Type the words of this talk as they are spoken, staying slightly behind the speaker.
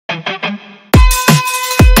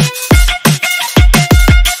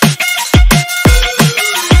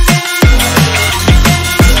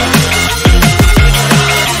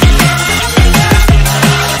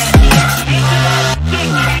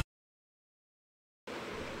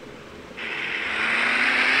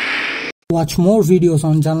Watch more videos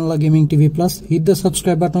on JANALA Gaming TV Plus. Hit the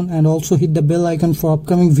subscribe button and also hit the bell icon for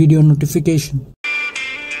upcoming video notification.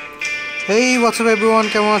 Hey, what's up everyone?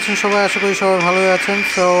 কেমন আছেন সবাই? আশা করি সবাই ভালোই আছেন।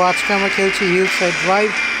 So আজকে আমরা খেলছি Hillside ড্রাইভ।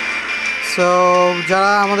 সো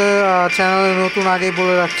যারা আমাদের চ্যানেলে নতুন, আগেই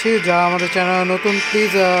বলে রাখছি, যারা আমাদের চ্যানেলে নতুন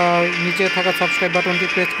প্লিজ নিচে থাকা সাবস্ক্রাইব বাটনটি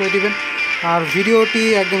প্রেস করে দিবেন আর ভিডিওটি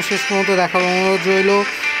একদম শেষ পর্যন্ত দেখার অনুরোধ রইল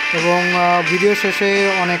এবং ভিডিও শেষে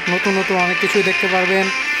অনেক নতুন অনেক কিছুই দেখতে পারবেন।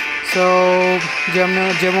 সো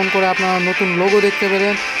যেমন করে আপনারা নতুন লোগো দেখতে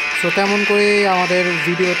পেলেন, সো তেমন করে আমাদের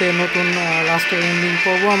ভিডিওতে নতুন লাস্টে এন্ডিং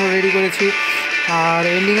পর্ব আমরা রেডি করেছি। আর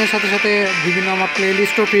এন্ডিংয়ের সাথে সাথে বিভিন্ন আমার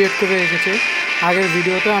প্লেলিস্টও ক্রিয়েট করে রেখেছে। আগের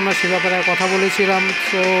ভিডিওতে আমরা সে ব্যাপারে কথা বলেছিলাম।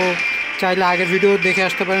 সো চাইলে আগের ভিডিও দেখে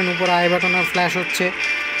আসতে পারেন, উপরে আই বাটনের ফ্ল্যাশ হচ্ছে।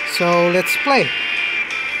 So let's play.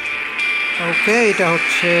 ওকে, এটা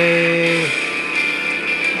হচ্ছে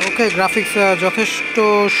ওকে, গ্রাফিক্স যথেষ্ট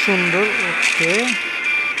সুন্দর। ওকে,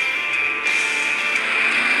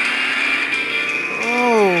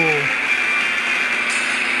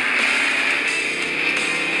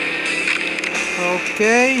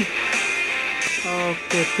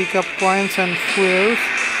 okay, pick up points and fuels.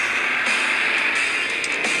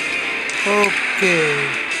 Okay,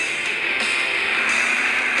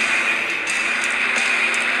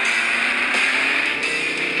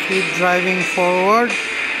 keep driving forward.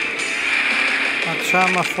 আচ্ছা,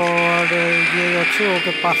 আমরা ফরওয়ার্ডে গিয়ে যাচ্ছি।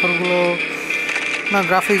 ওকে, পাথরগুলো না,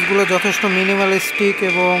 গ্রাফিক্সগুলো যথেষ্ট মিনিমালিস্টিক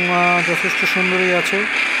এবং যথেষ্ট সুন্দরই আছে।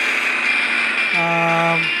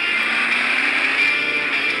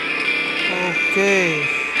 ওকে,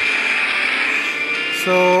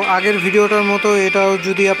 সো আগের ভিডিওটার মতো এটাও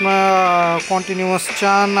যদি আপনারা কন্টিনিউয়াস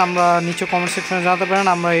চান, আমরা নিচে কমেন্ট সেকশনে জানাতে পারেন,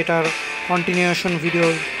 আমরা এটার কন্টিনিউয়েশন ভিডিও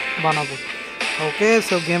বানাবো। ওকে,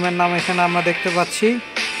 সো গেমের নাম এখানে আমরা দেখতে পাচ্ছি।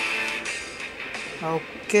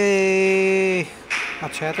 ওকে,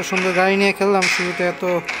 আচ্ছা, এত সুন্দর গাড়ি নিয়ে খেললাম শুরুতে, এত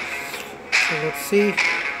সি।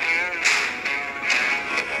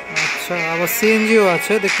 আচ্ছা, আবার সিএনজিও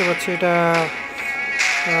আছে দেখতে পাচ্ছি, এটা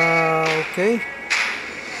ওকে,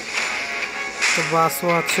 তো বাসও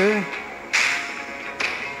আছে।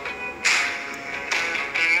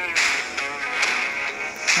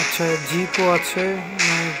 আচ্ছা, জিপও আছে,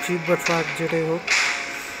 জিপ বা ট্রাক যেটাই হোক।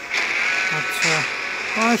 আচ্ছা,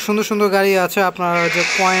 অনেক সুন্দর গাড়ি আছে। আপনারা যে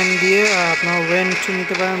কয়েন দিয়ে আপনারা রেন্ট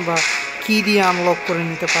নিতে পারেন বা কি দিয়ে আনলক করে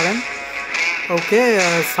নিতে পারেন। ওকে,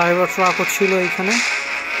 সাইবার ট্রাকও ছিল এখানে।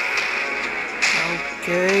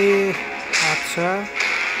 ওকে, আচ্ছা,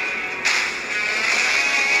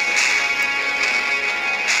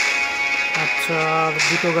 আর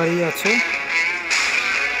দুটো গাড়ি আছে।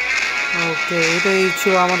 ওকে, এটাই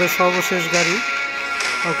ছিল আমাদের সর্বশেষ গাড়ি।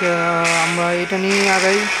 ওকে, আমরা এটা নিয়ে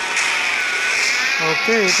আগাই।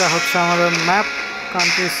 ওকে, এটা হচ্ছে আমাদের ম্যাপ,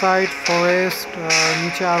 কান্ট্রি সাইড, ফরেস্ট,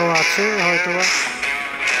 নিচে আরও আছে হয়তোবা।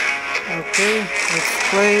 ওকে, লেটস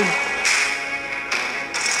প্লে।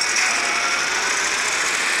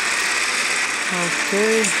 ওকে,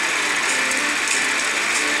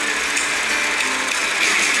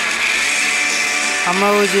 আমরা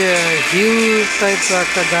ওই যে হিল টাইপ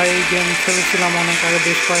একটা গাড়ি গেম খেলেছিলাম অনেক আগে,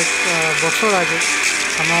 বেশ কয়েক বছর আগে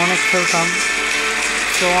আমরা অনেক খেলতাম।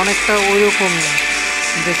 তো অনেকটা ওই রকম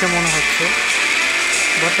দেখে মনে হচ্ছে,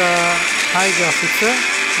 বাট হাই গ্রাফিক্সে।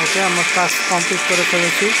 ওকে, আমরা কাজ কমপ্লিট করে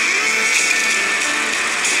ফেলেছি।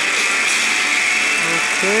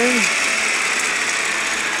 ওকে,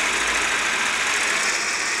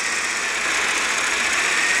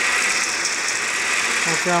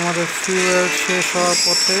 ওকে, আমাদের ফিউয়েল শেষ হওয়ার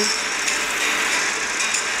পথে।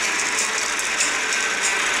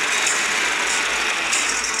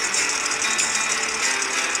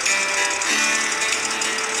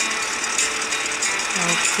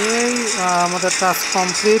 ওকে, আমাদের টাস্ক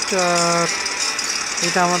কমপ্লিট।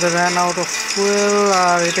 এটা আমাদের রান আউট অফ ফুয়েল,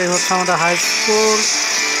 আর এটাই হচ্ছে আমাদের high score.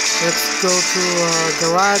 Let's go to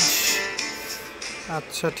garage.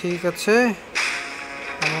 আচ্ছা, ঠিক আছে,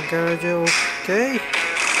 আমার গ্যারেজে। ওকে,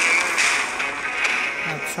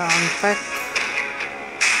 আচ্ছা, আনপ্যাক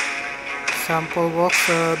স্যাম্পল বক্স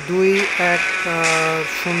 210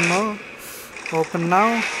 ওপেন নাও।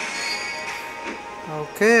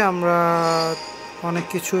 ওকে, আমরা অনেক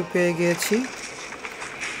কিছু পেয়ে গিয়েছি।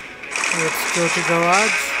 Let's go to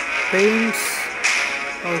garage. Paints.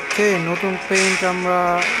 ওকে, নতুন পেইন্ট আমরা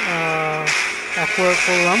অ্যাকোয়ার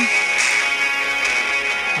করলাম।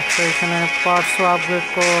 আচ্ছা, এখানে পার্টসও আপগ্রেড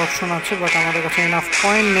করার অপশন আছে, বাট আমাদের কাছে ইনাফ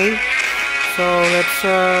কয়েন নেই। So let's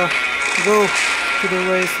go to the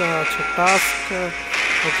ওয়েস। আচ্ছা, টাস্ক।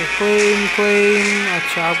 ওকে, ক্লেইম।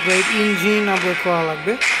 আচ্ছা, আপগ্রেড ইঞ্জিন আপগ্রেড করা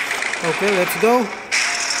লাগবে। ওকে, লেটস গো।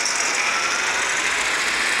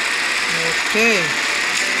 ওকে,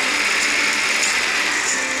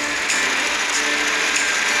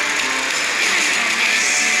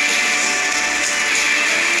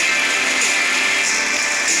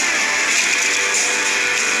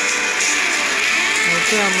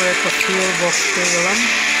 ওকে আমরা একটা ফিউল বক্স পেয়ে গেলাম।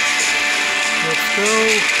 Let's go.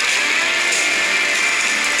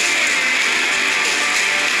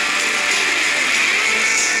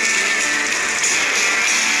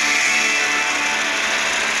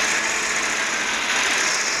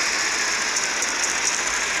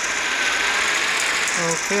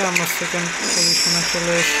 ওকে আমরা সেকেন্ড পজিশনে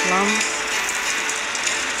চলে আসলাম।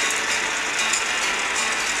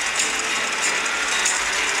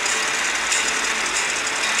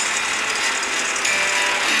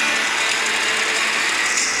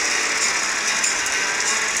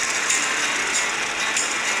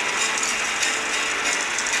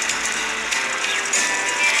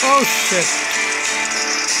 Oh shit.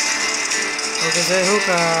 ওকে যাই হোক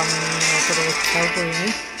অতটা খেয়াল করিনি।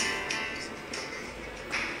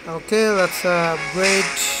 Okay, let's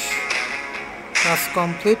upgrade. Task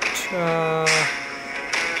complete.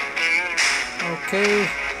 Okay,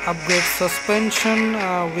 upgrade suspension,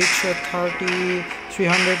 which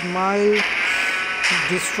 300 mile.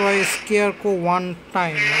 Destroy scarecrow one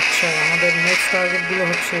time. আচ্ছা আমাদের নেক্সট টার্গেটগুলো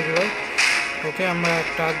হচ্ছে এগুলো। ওকে আমরা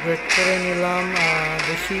একটা আপগ্রেড করে নিলাম,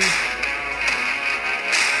 দেখি।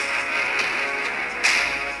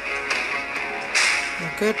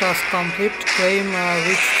 Okay, task complete. Claim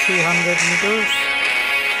reach 300 meters.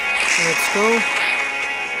 Let's go.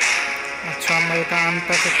 আচ্ছা আমরা এটা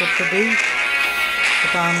আনপ্যাক করতে দিই,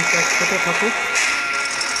 এটা আনপ্যাক হতে থাকুক।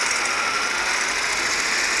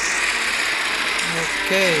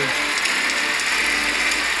 ওকে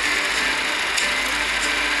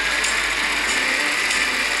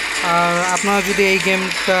আর আপনারা যদি এই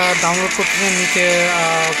গেমটা ডাউনলোড করতে চান, নিচে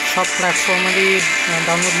সব প্ল্যাটফর্মেরই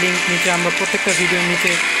ডাউনলোড লিঙ্ক নিচে আমরা প্রত্যেকটা ভিডিওর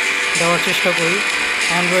নিচে দেওয়ার চেষ্টা করি,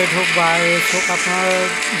 অ্যান্ড্রয়েড হোক বা আইওএস হোক। আপনারা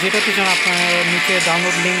যেটাতে চান আপনার নিচে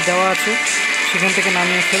ডাউনলোড লিঙ্ক দেওয়া আছে, সেখান থেকে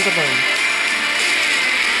নামিয়ে খেলতে পারেন।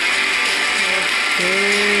 ওকে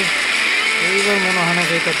এইবার মনে হয় না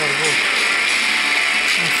যেতে পারবো,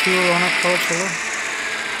 ফিউল অনেক খরচ হলো।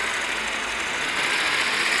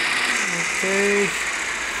 ওকে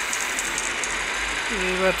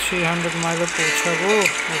এইবার 300 মাইলে পৌঁছাবো।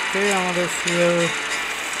 ওকে আমাদের ফিউল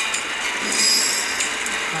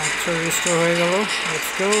আচ্ছা রিস্টোর হয়ে গেল।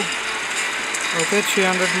 Let's go. ওকে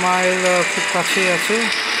 300 মাইল খুব কাছেই আছে।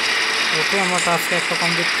 ওকে আমরা টাস্ক একটা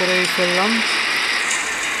কমপ্লিট করেই ফেললাম।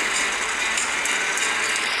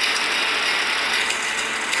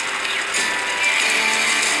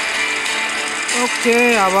 ওকে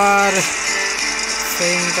আবার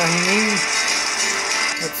সেম কাহিনী।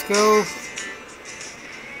 Let's go.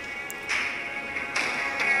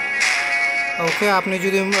 ওকে আপনি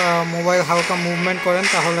যদি মোবাইল হালকা মুভমেন্ট করেন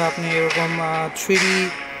তাহলে আপনি এরকম 3D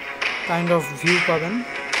কাইন্ড অফ ভিউ পাবেন।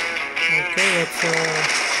 ওকে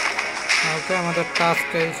ওকে আমাদের টাস্ক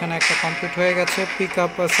এখানে একটা কমপ্লিট হয়ে গেছে। Pick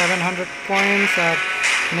up 700 points. আর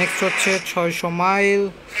নেক্সট হচ্ছে 600 মাইল।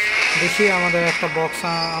 দেখি আমাদের একটা বক্স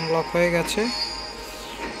আনলক হয়ে গেছে।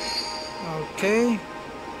 ওকে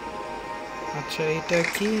আচ্ছা এইটা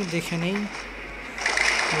কি দেখে নিই।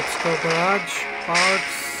 Let's go garage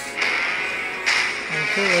parts.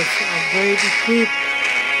 Okay, let's upgrade equip.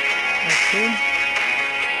 Okay.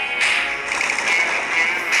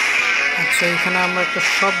 আচ্ছা এখানে আমরা একটা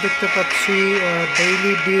শপ দেখতে পাচ্ছি,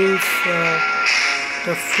 ডেইলি ডিলস,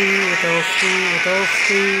 এটা ফ্রি, এটাও ফ্রি, এটাও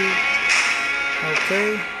ফ্রি। Okay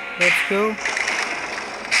let's go.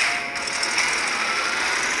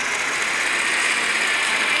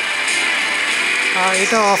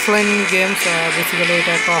 এটা অফলাইন গেমস, বেসিক্যালি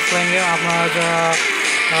এটা একটা অফলাইন গেম। আপনারা যারা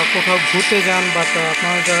কোথাও ঘুরতে যান বাট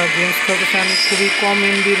আপনারা যারা গেমস খেলতে চান খুবই কম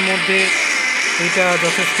এমবির মধ্যে, এটা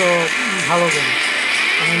যথেষ্ট ভালো গেম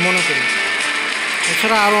আমি মনে করি।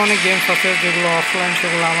 এছাড়া আরও অনেক গেমস আছে যেগুলো অফলাইন,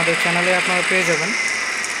 সেগুলো আমাদের চ্যানেলে আপনারা পেয়ে যাবেন।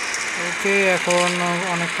 ওকে এখন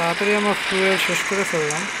অনেক তাড়াতাড়ি আমরা ফুয়েল শেষ করে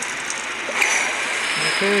ফেললাম।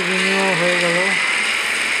 ওকে রিনিউ হয়ে গেল।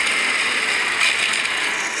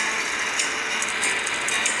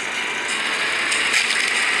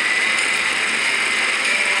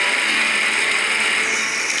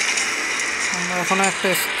 এখনো একটা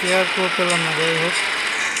স্কেয়ার করে পেলাম না, যাই হোক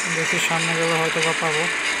দেখি সামনে গেলে হয়তো বা পাবো।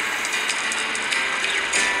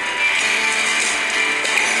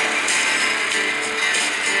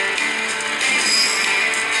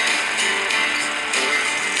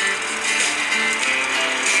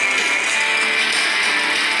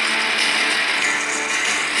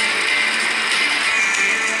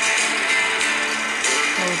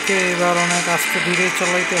 ওকে এবার অনেক আস্তে ধীরে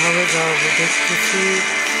চালাইতে হবে, যা দেখতেছি।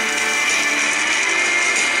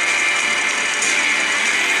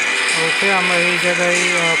 ওকে আমরা এই জায়গায়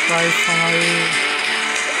প্রায় সময়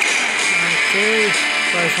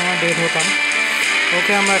ডেড হতাম।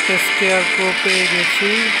 ওকে, আমরা একটা স্কেয়ার প্রো পেয়ে গেছি।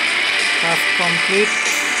 Task complete.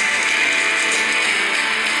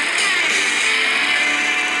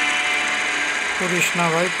 পুরিস না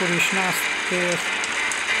ভাই, পুরিস না, আস্তে।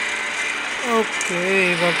 ওকে,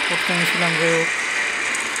 এবার করতে নিয়েছিলাম রে।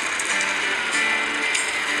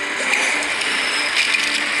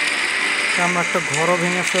 আমরা একটা ঘরও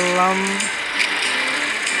ভেঙে ফেললাম।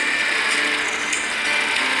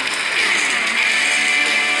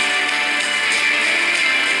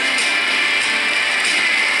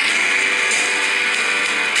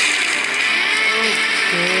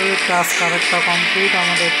 টাস্ক আরেকটা কমপ্লিট,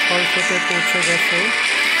 আমাদের 600-তে পৌঁছে গেছে।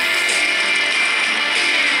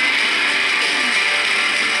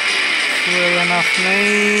 ফুয়েল এনাফ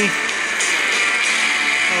নেই।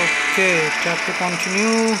 ওকে, tap to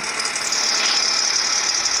continue.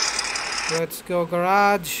 Let's go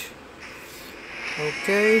garage.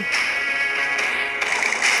 Okay,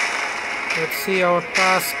 let's see our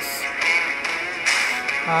tasks.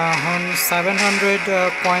 এখন 700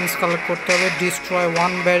 কয়েন্স কালেক্ট করতে হবে। Destroy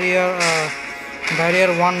one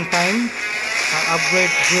barrier one time.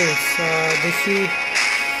 Upgrade hills. দেখি।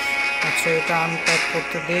 আচ্ছা, এটা আনপ্যাক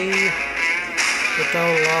করতে দেই।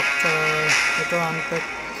 এটাও লকড, এটাও আনপ্যাক।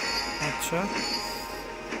 আচ্ছা,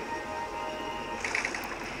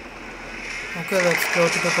 ওকে, let's go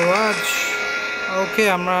to the garage. ওকে,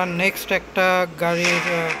 আমরা নেক্সট একটা গাড়ির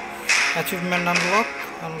অ্যাচিভমেন্ট আনলক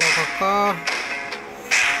কার।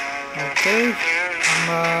 ওকে,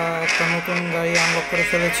 আমরা একটা নতুন গাড়ি আনলক করে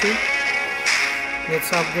ফেলেছি।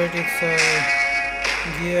 Let's upgrade it's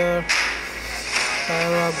gear,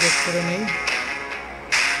 টায়ারও upgrade করে নেই।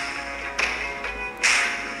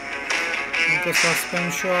 ওকে,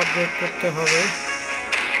 সাসপেনশন আপগ্রেড করতে হবে।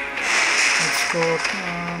 Let's go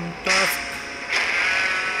task.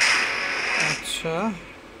 আচ্ছা,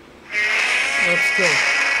 লেটস গো।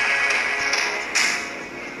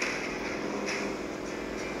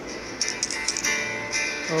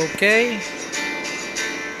 Okay.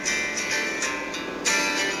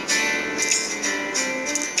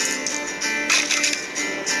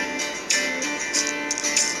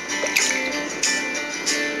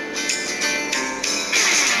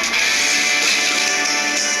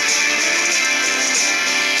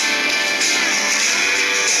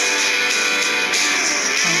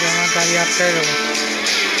 আমার গাড়ি আটকায় গেল।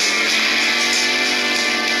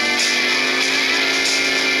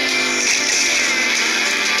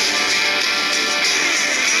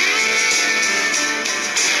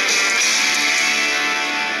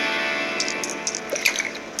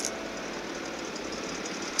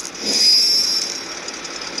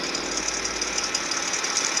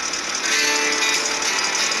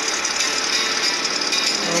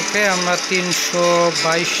 ওকে, আমরা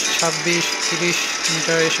 322, 26, 30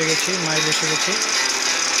 মিটার এসে গেছি, মাইল এসে গেছি।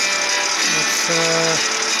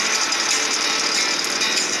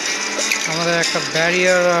 আমাদের একটা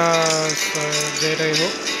ব্যারিয়ার, যেটাই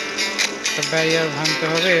হোক, একটা ব্যারিয়ার ভাঙতে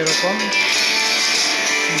হবে এরকম।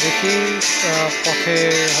 দেখি, পথে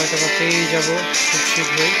হয়তো বা পেয়েই যাবো খুব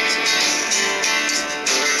শীঘ্রই।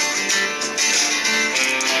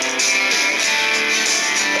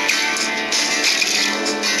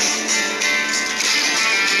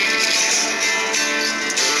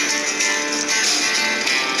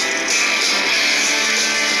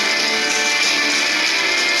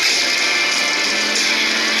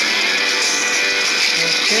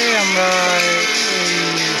 আমরা এই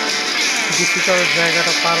ডিফিকাল্ট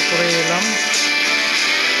জায়গাটা পার করে এলাম।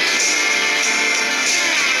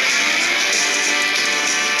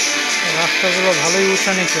 রাস্তাগুলো ভালোই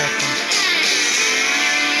উঁচা নিচে এখন।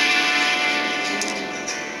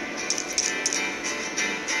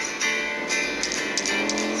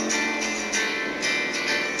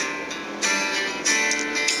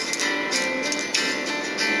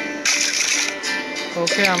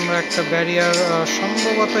 ওকে, আমরা একটা ব্যারিয়ার,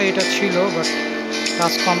 সম্ভবত এটা ছিল, বাট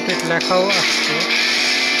টাস্ক কমপ্লিট লেখাও আসছে,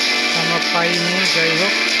 আমরা পাইনি। যাই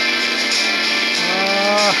হোক,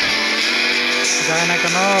 যায় না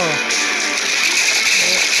কেন?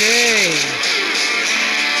 ওকে,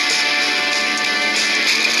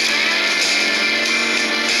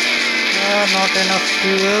 নট এনাফ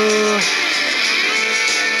ফিউয়েল।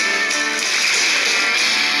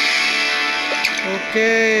 ওকে,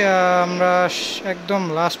 আমরা একদম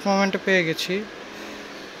লাস্ট মোমেন্টে পেয়ে গেছি।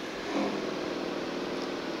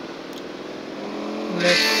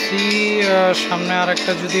 লেটস সি, সামনে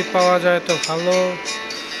আরেকটা যদি পাওয়া যায় তো ভালো।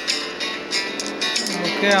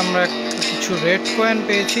 ওকে, আমরা কিছু রেড কয়েন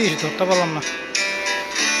পেয়েছি, ধরতে পারলাম না।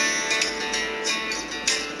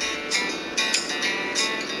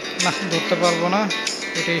 ধরতে পারবো না,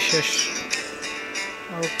 এটাই শেষ।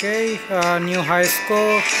 Okay, new high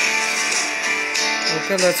score.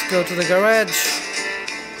 Okay, let's go to the garage.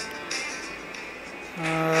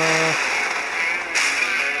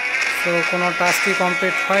 So কোনো টাস্কই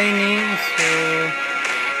কমপ্লিট হয়নি।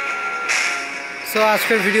 সো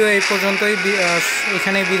আজকের ভিডিও এই পর্যন্তই,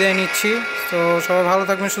 এখানেই বিদায় নিচ্ছি। তো সবাই ভালো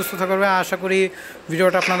থাকবেন, সুস্থ থাকবেন। আশা করি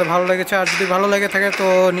ভিডিওটা আপনাদের ভালো লেগেছে। আর যদি ভালো লেগে থাকে তো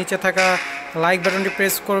নিচে থাকা লাইক বাটনটি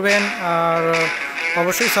প্রেস করবেন, আর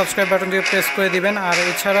অবশ্যই সাবস্ক্রাইব বাটনটি প্রেস করে দিবেন। আর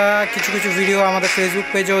এছাড়া কিছু কিছু ভিডিও আমাদের ফেসবুক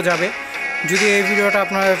পেজেও যাবে। যদি এই ভিডিওটা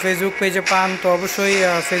আপনারা ফেসবুক পেজে পান তো অবশ্যই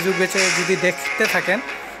ফেসবুক পেজে যদি দেখতে থাকেন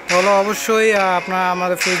তাহলে অবশ্যই আপনারা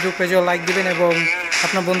আমাদের ফেসবুক পেজেও লাইক দিবেন এবং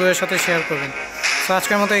আপনার বন্ধুদের সাথে শেয়ার করবেন। তো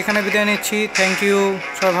আজকের মতো এখানে বিদায় নিচ্ছি। Thank you.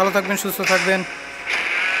 সবাই ভালো থাকবেন, সুস্থ থাকবেন।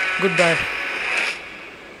 Good bye.